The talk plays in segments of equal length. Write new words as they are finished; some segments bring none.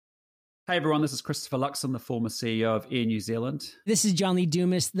Hey everyone, this is Christopher Luxon, the former CEO of Air New Zealand. This is John Lee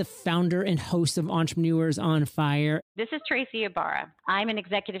Dumas, the founder and host of Entrepreneurs on Fire. This is Tracy Ibarra. I'm in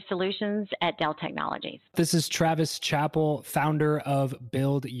Executive Solutions at Dell Technologies. This is Travis Chappell, founder of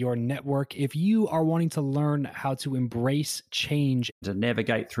Build Your Network. If you are wanting to learn how to embrace change, To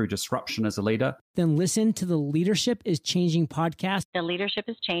navigate through disruption as a leader, Then listen to the Leadership is Changing podcast. The Leadership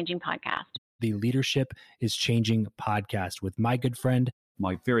is Changing podcast. the Leadership is Changing podcast with my good friend,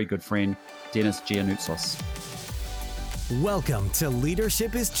 my very good friend, Dennis Giannoutsos. Welcome to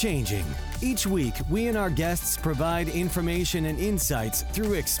Leadership is Changing. Each week, we and our guests provide information and insights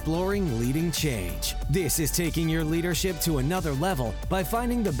through exploring leading change. This is taking your leadership to another level by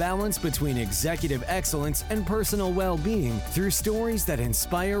finding the balance between executive excellence and personal well-being through stories that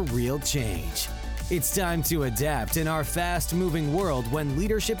inspire real change. It's time to adapt in our fast-moving world when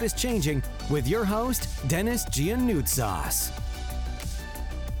leadership is changing with your host, Dennis Giannoutsos.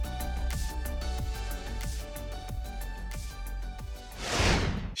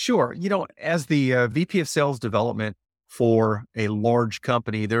 Sure. As the VP of Sales Development for a large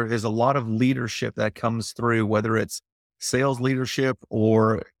company, there is a lot of leadership that comes through, whether it's sales leadership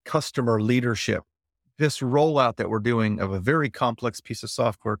or customer leadership. This rollout that we're doing of a very complex piece of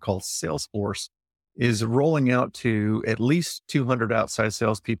software called Salesforce is rolling out to at least 200 outside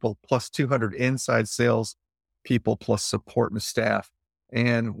salespeople plus 200 inside sales people plus support and staff.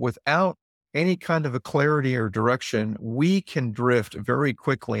 And without any kind of a clarity or direction, we can drift very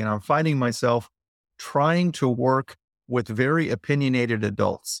quickly. And I'm finding myself trying to work with very opinionated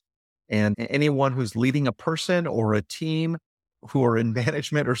adults. And anyone who's leading a person or a team who are in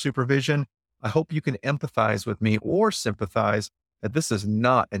management or supervision, I hope you can empathize with me or sympathize that this is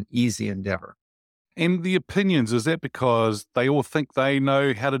not an easy endeavor. And the opinions, is that because they all think they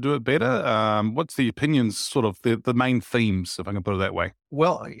know how to do it better? What's the opinions, sort of the main themes, if I can put it that way?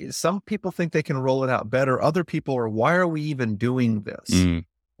 Well, some people think they can roll it out better. Other people are, why are we even doing this?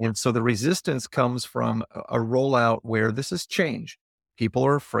 And so the resistance comes from a rollout where this is change. People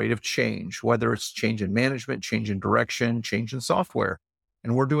are afraid of change, whether it's change in management, change in direction, change in software.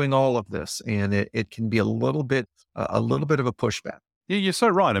 And we're doing all of this. And it can be a little bit of a pushback. Yeah, you're so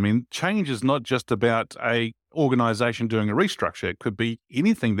right. I mean, change is not just about a organization doing a restructure. It could be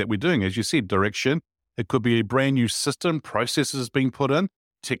anything that we're doing. As you said, direction. It could be a brand new system, processes being put in,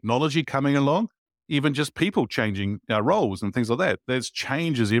 technology coming along, even just people changing roles and things like that. There's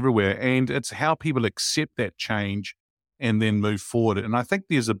changes everywhere, and it's how people accept that change and then move forward. And I think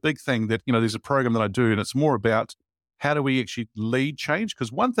there's a big thing that, there's a program that I do, and it's more about how do we actually lead change?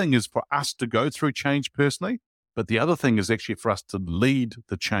 Because one thing is for us to go through change personally, but the other thing is actually for us to lead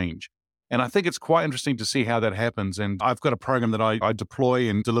the change. And I think it's quite interesting to see how that happens. And I've got a program that I deploy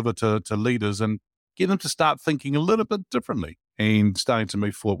and deliver to leaders and get them to start thinking a little bit differently and starting to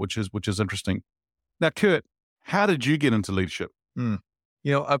move forward, which is interesting. Now, Curt, how did you get into leadership?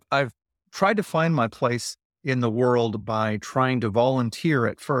 I've tried to find my place in the world by trying to volunteer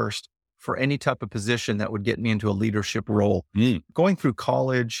at first for any type of position that would get me into a leadership role. Going through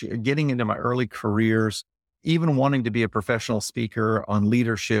college, getting into my early careers, even wanting to be a professional speaker on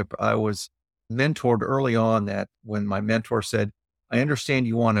leadership, I was mentored early on that when my mentor said, I understand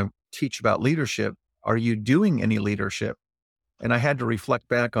you want to teach about leadership. Are you doing any leadership? And I had to reflect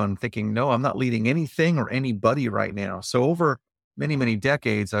back on thinking, no, I'm not leading anything or anybody right now. So over many, many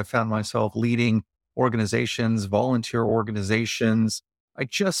decades, I found myself leading organizations, volunteer organizations. I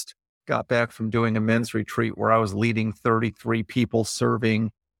just got back from doing a men's retreat where I was leading 33 people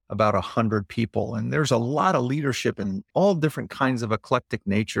serving about 100 people. And there's a lot of leadership in all different kinds of eclectic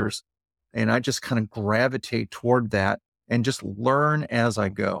natures. And I just kind of gravitate toward that and just learn as I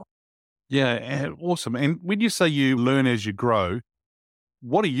go. Yeah, awesome. And when you say you learn as you grow,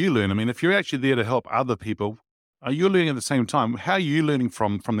 what do you learn? I mean, if you're actually there to help other people, are you learning at the same time? How are you learning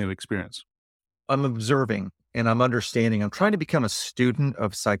from that experience? I'm observing and I'm understanding. I'm trying to become a student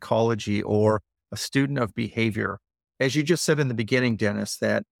of psychology or a student of behavior. As you just said in the beginning, Dennis,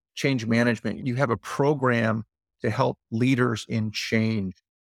 that change management, you have a program to help leaders in change.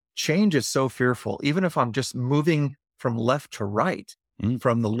 Change is so fearful. Even if I'm just moving from left to right,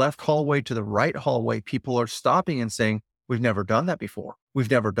 from the left hallway to the right hallway, people are stopping and saying, we've never done that before. We've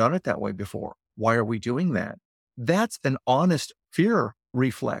never done it that way before. Why are we doing that? That's an honest fear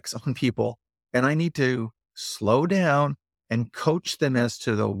reflex on people. And I need to slow down and coach them as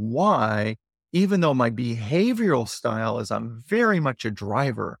to the why, even though my behavioral style is I'm very much a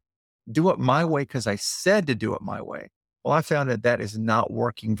driver. Do it my way because I said to do it my way. Well, I found that is not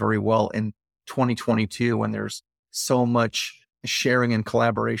working very well in 2022 when there's so much sharing and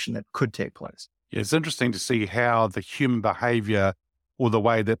collaboration that could take place. Yeah, it's interesting to see how the human behavior or the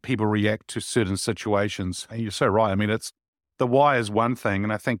way that people react to certain situations. And you're so right. I mean, it's the why is one thing.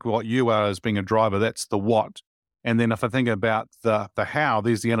 And I think what you are as being a driver, that's the what. And then if I think about the how,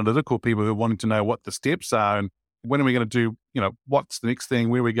 there's the analytical people who are wanting to know what the steps are and when are we going to do, what's the next thing,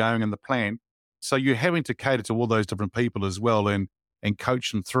 where are we going in the plan. So you're having to cater to all those different people as well and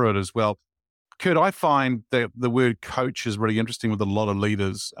coach them through it as well. Curt, I find that the word coach is really interesting with a lot of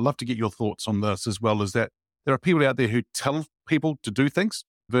leaders. I'd love to get your thoughts on this as well, as that there are people out there who tell people to do things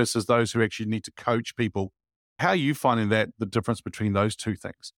versus those who actually need to coach people. How are you finding that, the difference between those two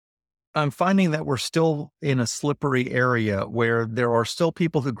things? I'm finding that we're still in a slippery area where there are still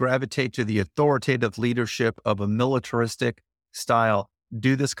people who gravitate to the authoritative leadership of a militaristic style,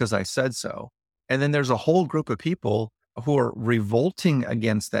 do this because I said so. And then there's a whole group of people who are revolting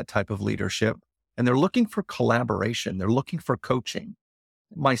against that type of leadership, and they're looking for collaboration. They're looking for coaching.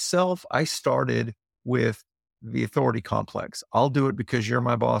 Myself, I started with the authority complex. I'll do it because you're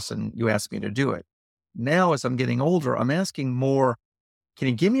my boss and you asked me to do it. Now, as I'm getting older, I'm asking more, can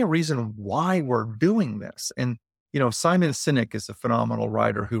you give me a reason why we're doing this? And, Simon Sinek is a phenomenal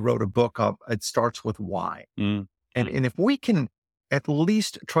writer who wrote a book of, it starts with why. And if we can at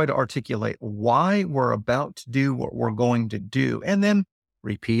least try to articulate why we're about to do what we're going to do, and then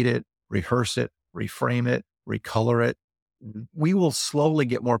repeat it, rehearse it, reframe it, recolor it, we will slowly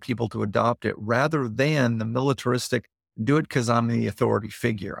get more people to adopt it rather than the militaristic, do it because I'm the authority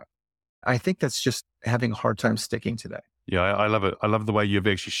figure. I think that's just having a hard time sticking today. Yeah, I love it. I love the way you've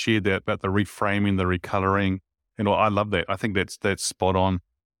actually shared that about the reframing, the recoloring. I love that. I think that's spot on.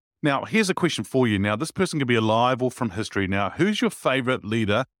 Now, here's a question for you. Now, this person can be alive or from history. Now, who's your favorite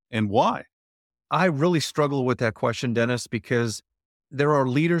leader and why? I really struggle with that question, Dennis, because there are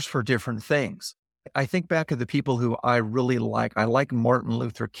leaders for different things. I think back to the people who I really like. I like Martin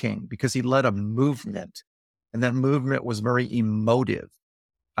Luther King because he led a movement, and that movement was very emotive.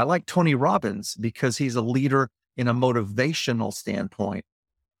 I like Tony Robbins because he's a leader in a motivational standpoint.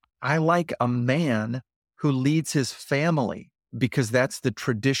 I like a man who leads his family because that's the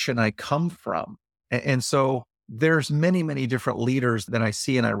tradition I come from. And so there's many, many different leaders that I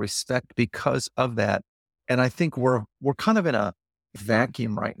see and I respect because of that. And I think we're kind of in a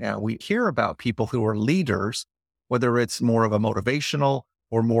vacuum right now. We hear about people who are leaders, whether it's more of a motivational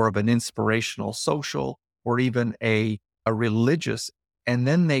or more of an inspirational social or even a religious, and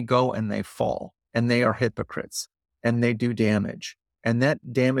then they go and they fall and they are hypocrites and they do damage. And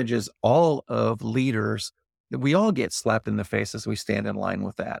that damages all of leaders. We all get slapped in the face as we stand in line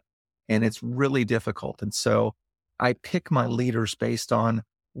with that. And it's really difficult. And so I pick my leaders based on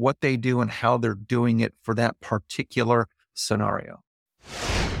what they do and how they're doing it for that particular scenario.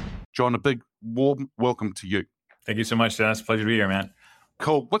 John, a big warm welcome to you. Thank you so much, Dennis. Pleasure to be here, man.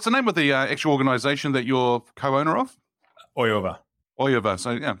 Cool. What's the name of the actual organization that you're co-owner of? Oyova.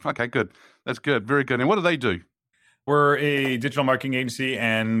 So, yeah, okay, good. That's good. Very good. And what do they do? We're a digital marketing agency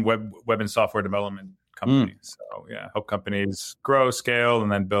and web and software development company. So, help companies grow, scale,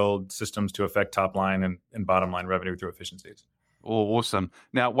 and then build systems to affect top line and bottom line revenue through efficiencies. Oh, awesome.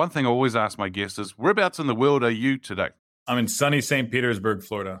 Now, one thing I always ask my guests is, whereabouts in the world are you today? I'm in sunny St. Petersburg,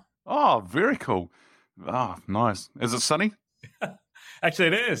 Florida. Oh, very cool. Oh, nice. Is it sunny? Actually,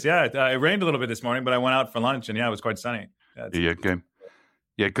 it is. Yeah. It rained a little bit this morning, but I went out for lunch and it was quite sunny. Yeah, good.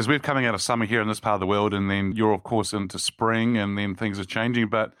 Yeah, because we're coming out of summer here in this part of the world, and then you're, of course, into spring, and then things are changing.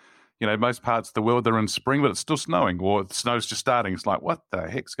 But, most parts of the world, they're in spring, but it's still snowing, or the snow's just starting. It's like, what the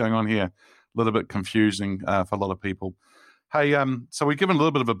heck's going on here? A little bit confusing for a lot of people. Hey, so we've given a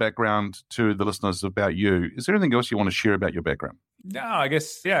little bit of a background to the listeners about you. Is there anything else you want to share about your background? No, I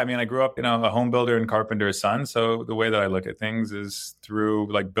guess, I mean, I grew up, a home builder and carpenter's son. So the way that I look at things is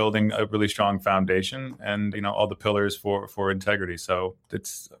through like building a really strong foundation and, all the pillars for integrity. So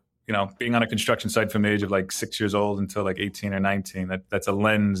it's, being on a construction site from the age of like 6 years old until like 18 or 19, that's a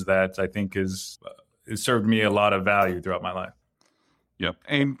lens that I think has served me a lot of value throughout my life. Yeah.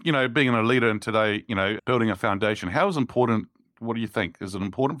 And, being a leader in today, building a foundation, how is important, what do you think? Is it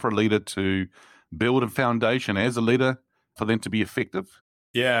important for a leader to build a foundation as a leader for them to be effective?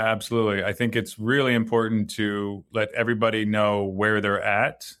 Yeah, absolutely. I think it's really important to let everybody know where they're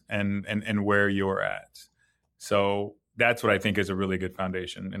at and where you're at. So that's what I think is a really good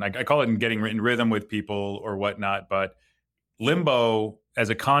foundation. And I call it getting in rhythm with people or whatnot, but limbo as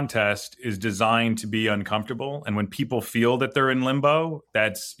a contest is designed to be uncomfortable. And when people feel that they're in limbo,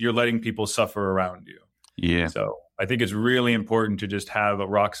 you're letting people suffer around you. Yeah. So I think it's really important to just have a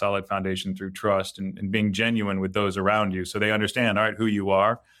rock solid foundation through trust and being genuine with those around you. So they understand, all right, who you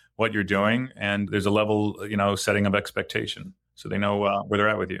are, what you're doing, and there's a level, setting of expectation. So they know where they're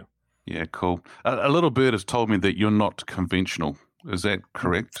at with you. Yeah, cool. A little bird has told me that you're not conventional. Is that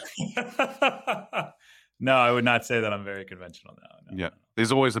correct? No, I would not say that I'm very conventional now. No.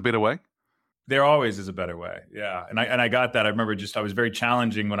 There's always a better way. There always is a better way. Yeah. And I got that. I remember I was very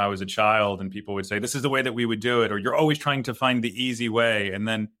challenging when I was a child, and people would say, this is the way that we would do it, or you're always trying to find the easy way. And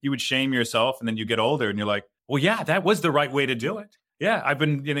then you would shame yourself, and then you get older and you're like, well, yeah, that was the right way to do it. Yeah. I've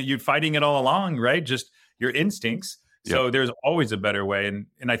been, you're fighting it all along, right? Just your instincts. Yep. So there's always a better way.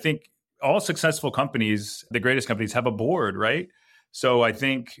 And I think all successful companies, the greatest companies, have a board, right? So I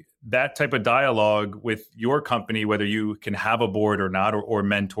think that type of dialogue with your company, whether you can have a board or not, or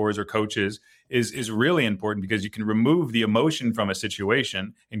mentors or coaches, is really important, because you can remove the emotion from a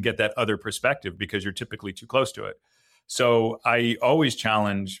situation and get that other perspective, because you're typically too close to it. So I always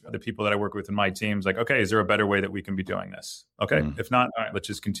challenge the people that I work with in my teams, like, okay, is there a better way that we can be doing this? Okay. If not, all right, let's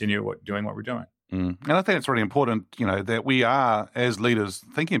just continue doing what we're doing. And I think it's really important, that we are, as leaders,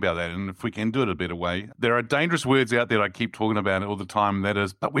 thinking about that. And if we can do it a better way, there are dangerous words out there I keep talking about all the time. That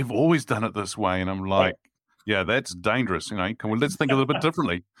is, but we've always done it this way. And I'm like, yeah, that's dangerous. Let's think a little bit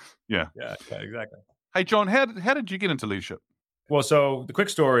differently. Yeah. Yeah, exactly. Hey, John, how did you get into leadership? Well, so the quick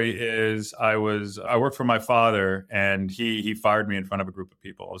story is I worked for my father, and he fired me in front of a group of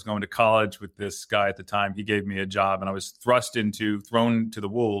people. I was going to college with this guy at the time. He gave me a job, and I was thrown to the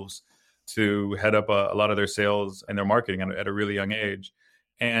wolves to head up a lot of their sales and their marketing at a really young age.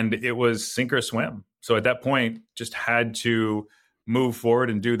 And it was sink or swim. So at that point, just had to move forward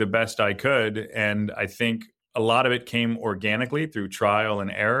and do the best I could. And I think a lot of it came organically through trial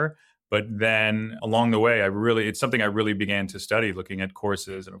and error. But then along the way, it's something I really began to study, looking at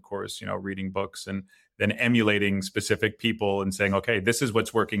courses and, of course, reading books, and then emulating specific people and saying, okay, this is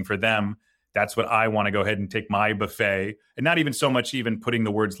what's working for them. That's what I want to go ahead and take my buffet, and not even so much even putting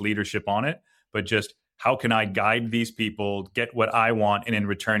the words leadership on it, but just how can I guide these people, get what I want, and in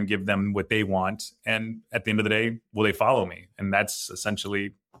return, give them what they want. And at the end of the day, will they follow me? And that's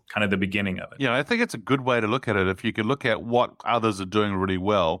essentially kind of the beginning of it. Yeah, I think it's a good way to look at it. If you could look at what others are doing really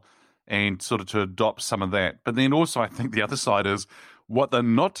well and sort of to adopt some of that. But then also, I think the other side is what they're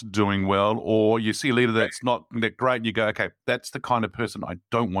not doing well, or you see a leader that's not that great, and you go, okay, that's the kind of person I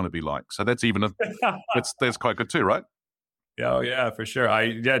don't want to be like. So that's that's quite good too, right? Yeah, for sure.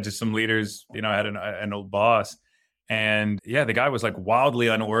 Just some leaders, I had an old boss, and the guy was like wildly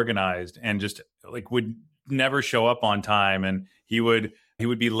unorganized and just like would never show up on time, and he would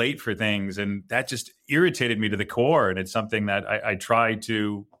be late for things, and that just irritated me to the core. And it's something that I try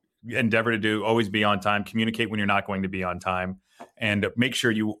to endeavor to do, always be on time, communicate when you're not going to be on time, and make sure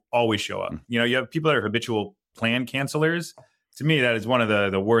you always show up. You have people that are habitual plan cancelers. To me, that is one of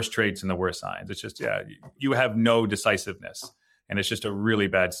the worst traits and the worst signs. It's just, you have no decisiveness, and it's just a really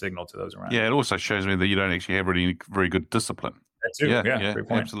bad signal to those around. Yeah, it also shows me that you don't actually have really very good discipline. That too. Yeah, great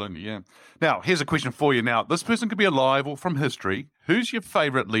point. Absolutely, yeah. Now, here's a question for you. Now, this person could be alive or from history. Who's your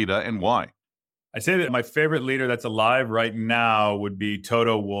favorite leader and why? I'd say that my favorite leader that's alive right now would be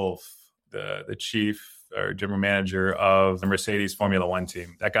Toto Wolff, the chief or general manager of the Mercedes Formula One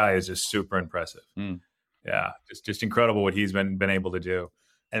team. That guy is just super impressive. Yeah, just incredible what he's been able to do.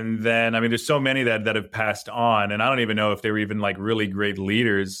 And then, there's so many that have passed on, and I don't even know if they were even like really great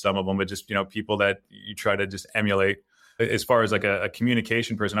leaders, some of them, but just, people that you try to just emulate. As far as like a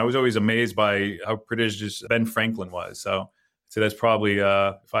communication person, I was always amazed by how prodigious Ben Franklin was. So that's probably,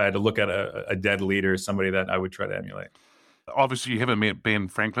 if I had to look at a dead leader, somebody that I would try to emulate. Obviously, you haven't met Ben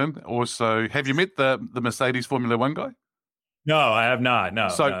Franklin. Also, have you met the Mercedes Formula One guy? No, I have not. No,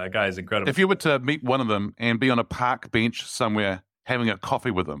 that guy is incredible. If you were to meet one of them and be on a park bench somewhere having a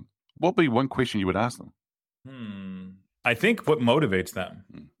coffee with them, what would be one question you would ask them? I think what motivates them,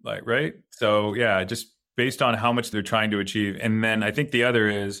 right? So, just based on how much they're trying to achieve. And then I think the other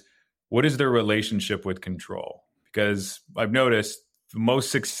is, what is their relationship with control? Because I've noticed the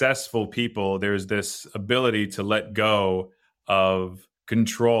most successful people, there's this ability to let go of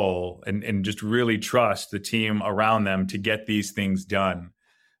control and just really trust the team around them to get these things done.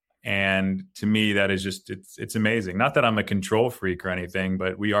 And to me, that is just, it's amazing. Not that I'm a control freak or anything,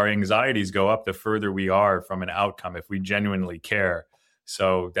 but our anxieties go up the further we are from an outcome if we genuinely care.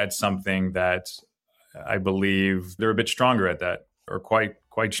 So that's something that I believe they're a bit stronger at that, or quite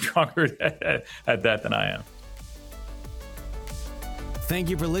stronger at that than I am. Thank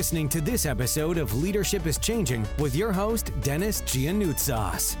you for listening to this episode of Leadership is Changing with your host, Dennis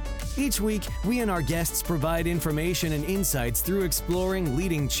Giannoutsas. Each week, we and our guests provide information and insights through exploring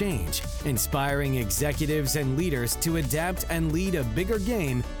leading change, inspiring executives and leaders to adapt and lead a bigger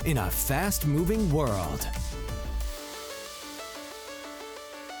game in a fast-moving world.